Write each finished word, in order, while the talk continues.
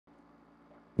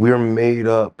We're made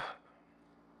up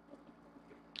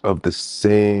of the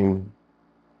same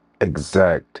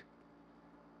exact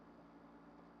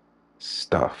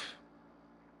stuff.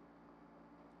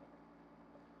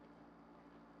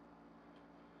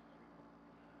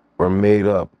 We're made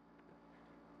up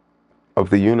of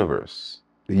the universe.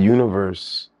 The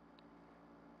universe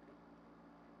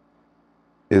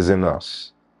is in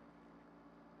us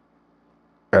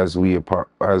as we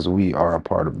are a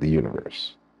part of the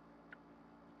universe.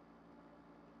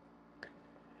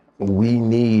 We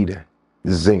need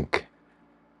zinc,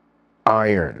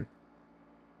 iron,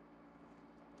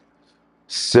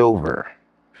 silver,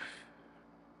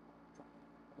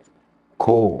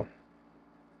 coal,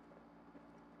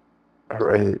 all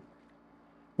right?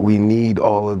 We need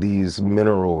all of these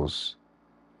minerals.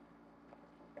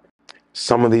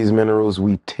 Some of these minerals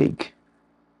we take.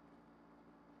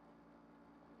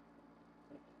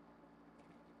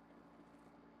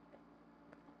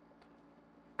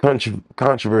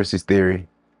 Controversies theory.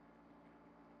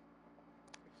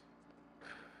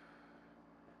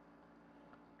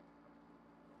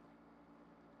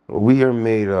 We are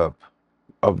made up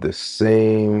of the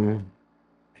same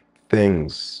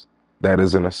things that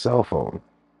is in a cell phone.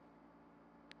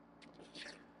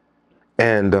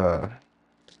 And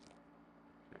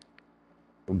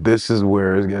this is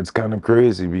where it gets kind of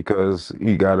crazy because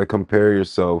you got to compare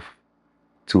yourself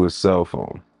to a cell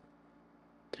phone.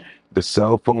 The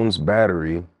cell phone's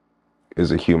battery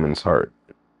is a human's heart.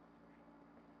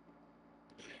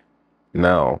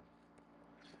 Now,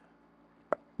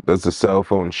 does the cell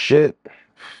phone shit?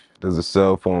 Does the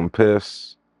cell phone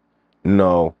piss?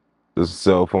 No. Does the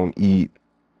cell phone eat?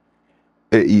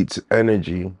 It eats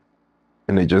energy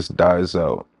and it just dies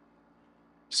out.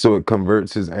 So it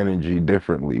converts his energy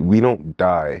differently. We don't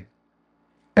die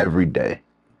every day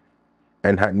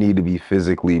and need to be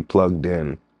physically plugged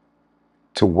in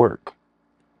to work.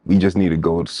 We just need to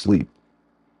go to sleep.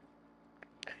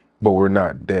 But we're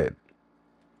not dead.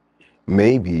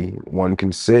 Maybe one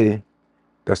can say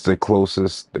that's the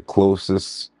closest thing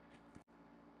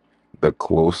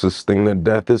to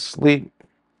death is sleep.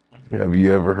 Have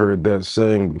you ever heard that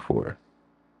saying before?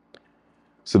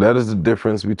 So that is the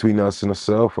difference between us and a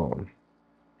cell phone.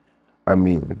 I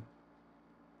mean,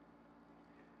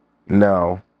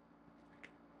 now,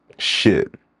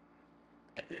 shit.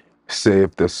 Say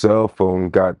if the cell phone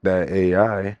got that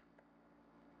AI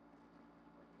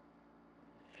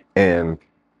and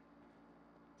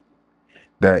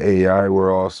that AI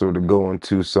were also to go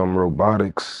into some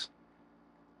robotics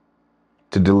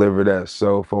to deliver that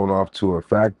cell phone off to a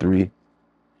factory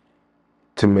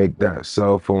to make that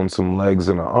cell phone some legs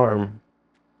and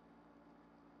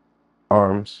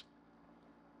arms.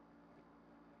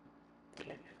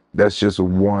 That's just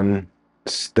one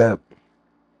step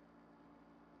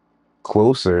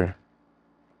closer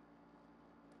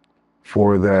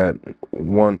for that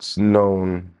once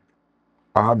known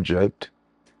object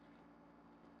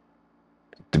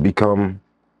to become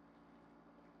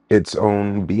its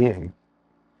own being.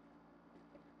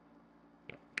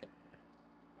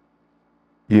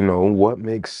 You know, what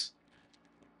makes,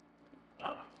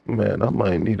 man, I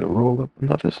might need to roll up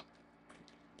another.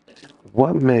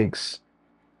 What makes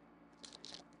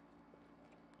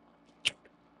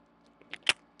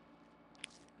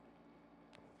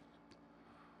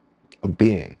a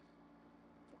being?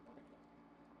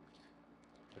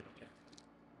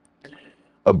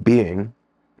 A being,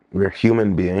 we're a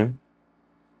human being,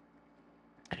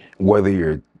 whether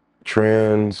you're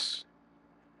trans,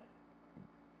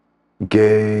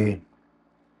 gay,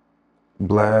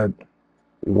 black,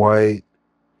 white,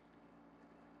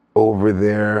 over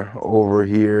there, over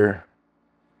here,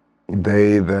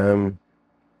 they, them,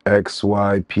 X,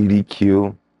 Y,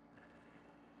 PDQ.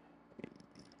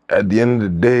 At the end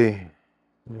of the day,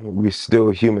 we're still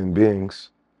human beings.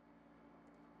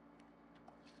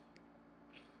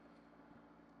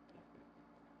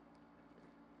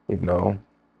 You know,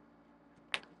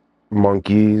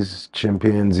 monkeys,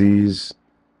 chimpanzees,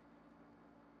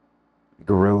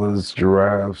 gorillas,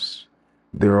 giraffes,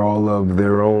 they're all of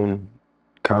their own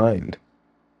kind.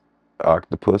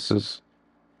 Octopuses,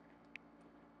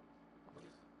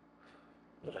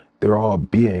 they're all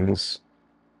beings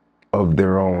of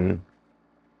their own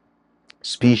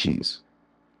species.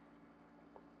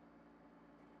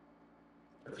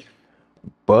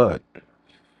 But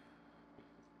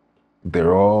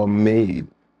they're all made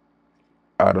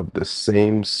out of the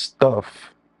same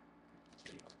stuff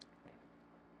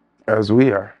as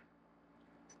we are.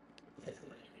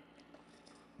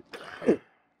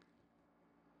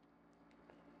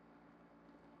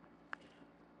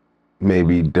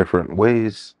 Maybe different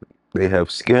ways. They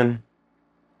have skin,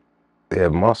 They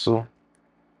have muscle,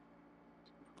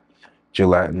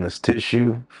 gelatinous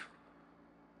tissue,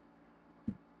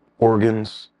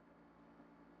 organs.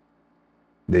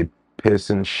 They piss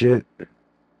and shit.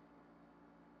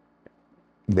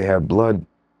 They have blood,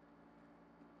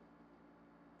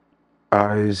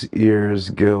 eyes, ears,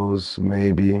 gills,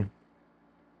 maybe.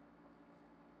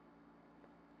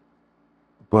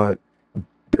 But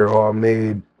they're all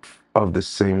made of the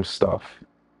same stuff.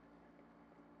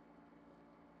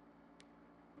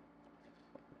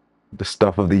 The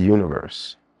stuff of the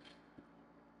universe.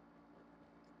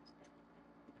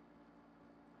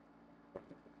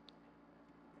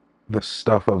 The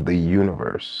stuff of the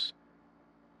universe.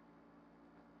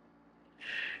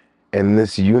 And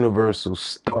this universal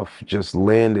stuff just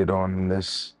landed on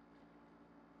this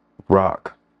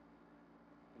rock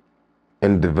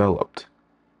and developed.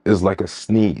 Is like a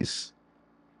sneeze.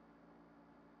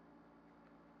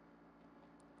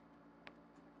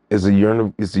 Is a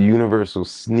universal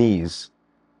sneeze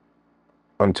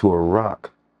onto a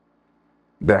rock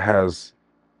that has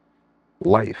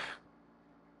life.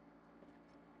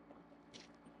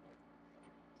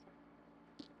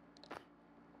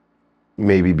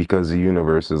 Maybe because the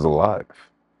universe is alive.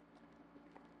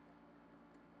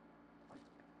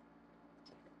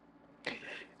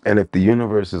 And if the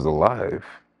universe is alive,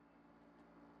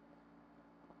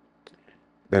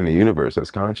 then the universe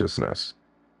has consciousness.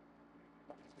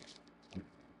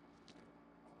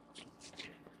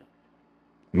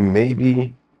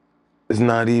 Maybe it's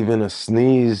not even a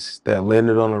sneeze that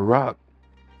landed on a rock.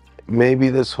 Maybe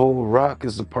this whole rock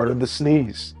is a part of the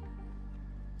sneeze.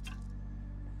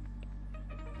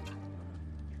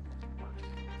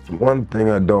 One thing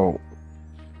I don't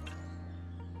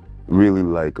really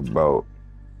like about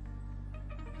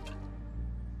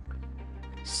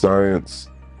science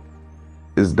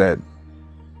is that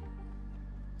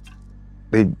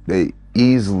they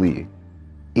easily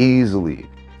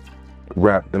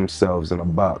wrap themselves in a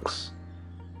box.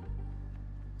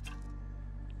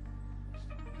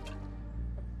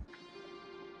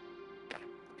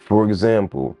 For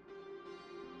example,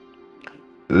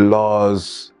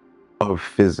 laws of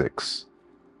physics.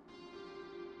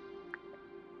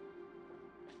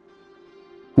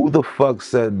 Who the fuck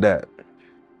said that?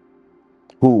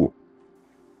 Who?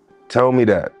 Tell me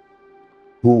that.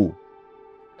 Who?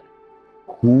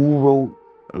 Who wrote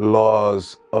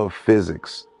laws of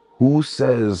physics? Who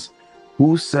says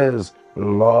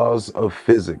laws of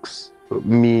physics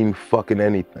mean fucking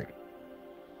anything?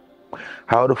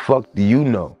 How the fuck do you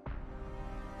know?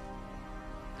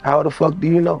 How the fuck do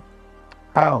you know?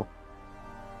 How?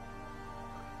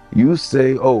 You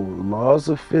say, oh, laws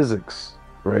of physics,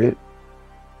 right?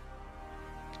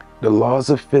 The laws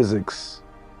of physics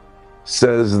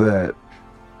says that,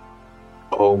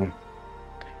 oh,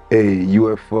 a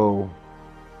UFO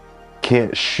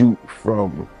can't shoot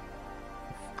from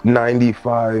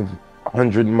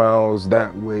 9,500 miles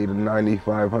that way to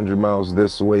 9,500 miles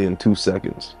this way in 2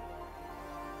 seconds.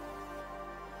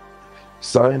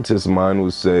 Scientists' mind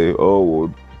would say, oh,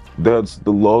 well, that's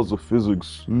the laws of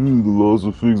physics. The laws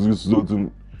of physics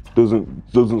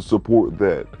doesn't support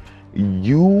that.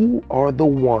 You are the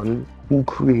one who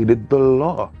created the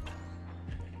law.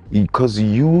 Because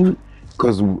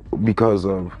because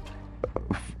of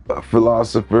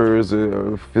philosophers,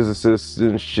 physicists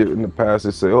and shit in the past,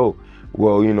 they say, oh,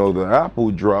 well, you know, the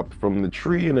apple dropped from the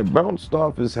tree and it bounced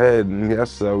off his head, and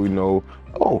that's how we know,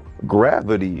 oh,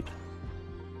 gravity.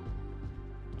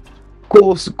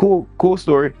 Cool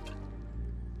story.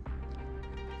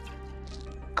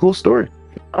 Cool story.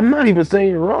 I'm not even saying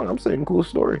you're wrong. I'm saying cool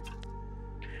story.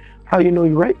 How you know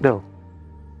you're right though?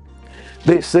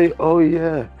 They say, oh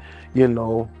yeah, you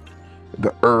know,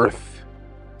 the Earth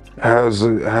has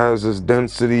this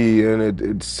density and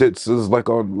it sits as like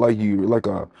on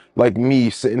like me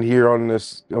sitting here on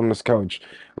this couch,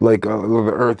 like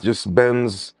the Earth just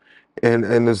bends and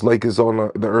it's like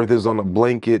the Earth is on a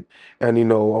blanket, and you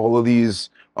know all of these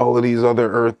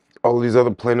other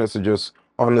planets are just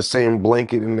on the same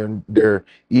blanket, and they're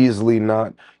easily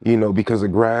not, you know, because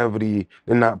of gravity,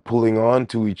 they're not pulling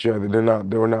onto each other,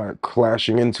 they're not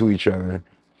clashing into each other.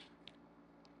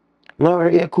 All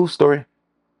right, yeah, cool story.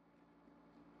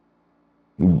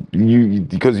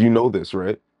 Because you know this,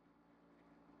 right?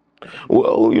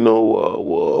 Well, you know,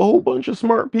 well, a whole bunch of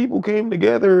smart people came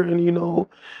together, and you know,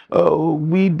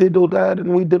 we diddled that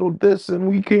and we diddled this, and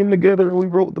we came together and we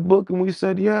wrote the book, and we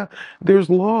said, yeah, there's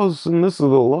laws, and this is the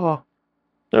law.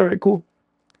 All right, cool,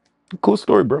 cool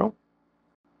story, bro.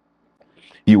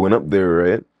 You went up there,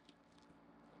 right?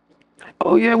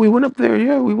 Oh yeah, we went up there.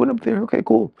 Yeah, we went up there. Okay,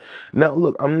 cool. Now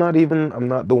look, I'm not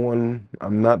the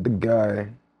guy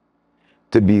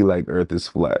to be like Earth is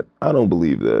flat. I don't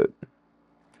believe that.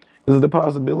 Is it a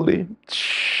possibility?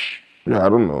 I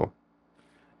don't know.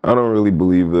 I don't really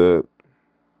believe that.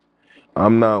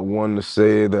 I'm not one to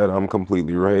say that I'm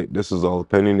completely right. This is all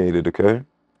opinionated, okay?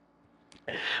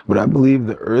 But I believe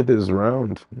the Earth is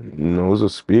round. It's a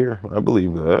sphere. I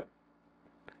believe that.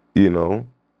 You know,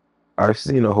 I've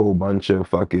seen a whole bunch of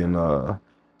fucking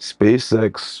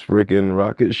SpaceX freaking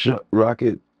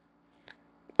rocket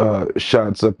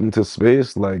shots up into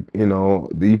space. Like,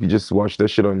 you could just watch that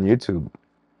shit on YouTube.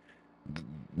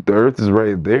 The Earth is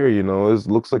right there, it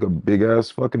looks like a big ass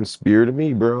fucking spear to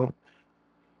me, bro.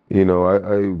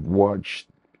 I watched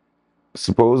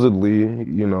supposedly,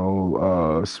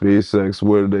 SpaceX,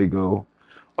 where did they go?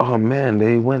 Oh man,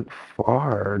 they went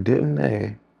far, didn't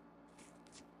they?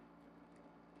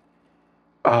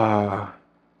 Uh,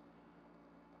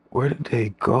 where did they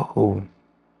go?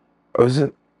 Was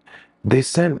it they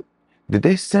sent did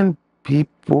they send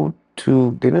people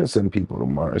to they didn't send people to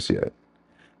Mars yet.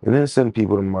 They didn't send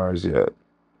people to Mars yet.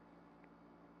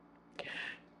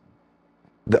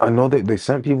 I know they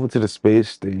sent people to the space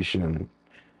station.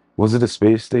 Was it a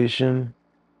space station?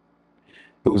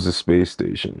 It was a space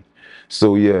station.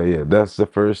 So yeah, that's the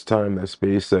first time that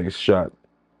SpaceX shot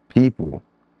people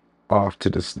off to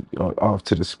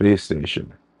the space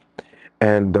station.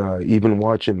 And even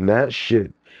watching that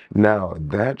shit, now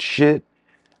that shit,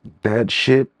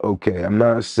 okay, I'm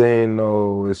not saying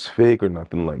no, it's fake or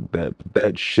nothing like that, but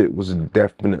that shit was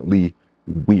definitely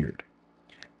weird.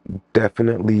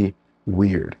 Definitely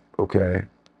weird, okay?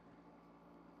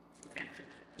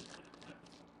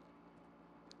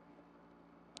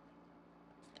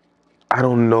 I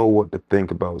don't know what to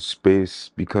think about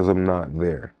space because I'm not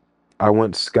there. I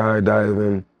went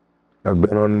skydiving, I've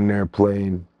been on an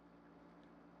airplane.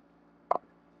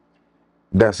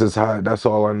 That's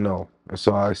all I know. That's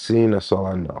all I seen, that's all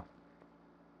I know.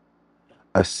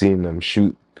 I seen them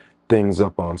shoot things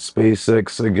up on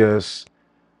SpaceX, I guess,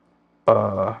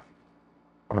 uh,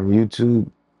 on YouTube.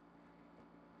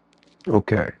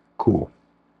 Okay, cool.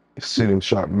 See them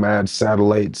shot mad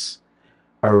satellites.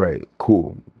 All right,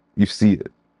 cool. You see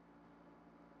it.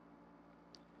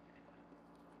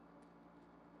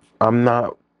 I'm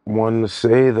not one to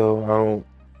say though, I don't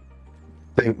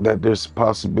think that there's a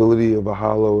possibility of a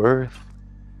hollow Earth.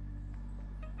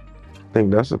 I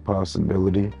think that's a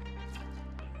possibility.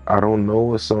 I don't know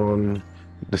what's on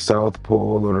the South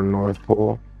Pole or the North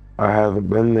Pole. I haven't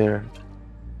been there.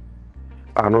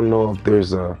 I don't know if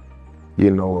there's a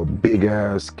big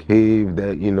ass cave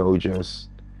that, just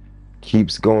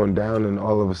keeps going down and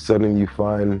all of a sudden you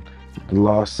find the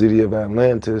lost city of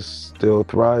Atlantis still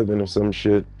thriving or some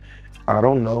shit. I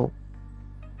don't know.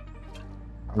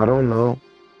 I don't know.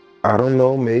 I don't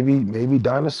know. Maybe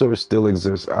dinosaurs still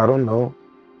exist. I don't know.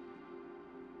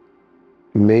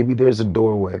 Maybe there's a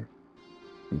doorway.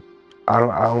 I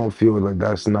don't feel like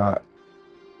that's not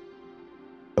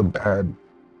a bad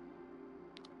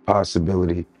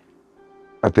possibility.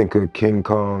 I think of King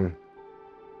Kong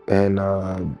and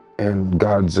uh and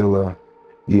Godzilla,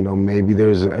 maybe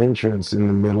there's an entrance in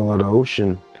the middle of the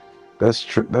ocean.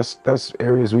 That's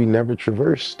areas we never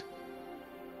traversed.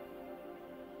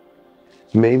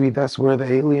 Maybe that's where the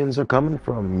aliens are coming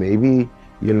from. Maybe,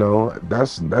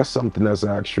 that's something that's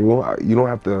actual. You don't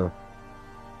have to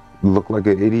look like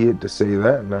an idiot to say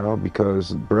that now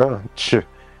because, bruh,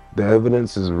 the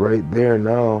evidence is right there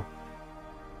now.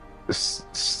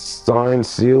 Signed,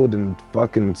 sealed, and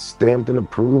fucking stamped and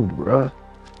approved, bruh.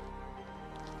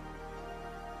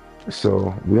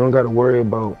 So we don't got to worry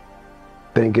about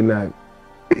thinking that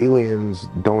aliens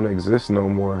don't exist no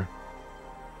more.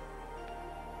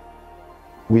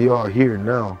 We are here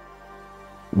now.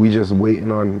 We just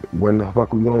waiting on when the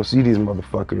fuck we gonna see these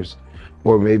motherfuckers.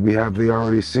 Or maybe have they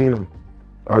already seen them?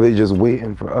 Are they just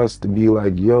waiting for us to be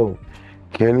like, yo,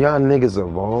 can y'all niggas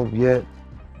evolve yet?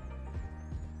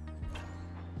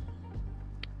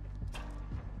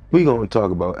 We gonna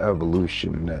talk about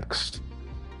evolution next.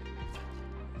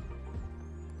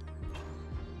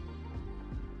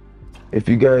 If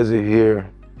you guys are here,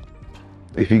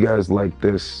 if you guys like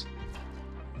this,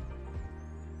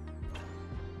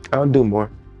 I'll do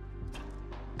more.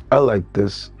 I like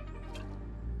this.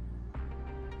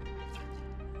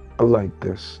 I like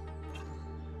this.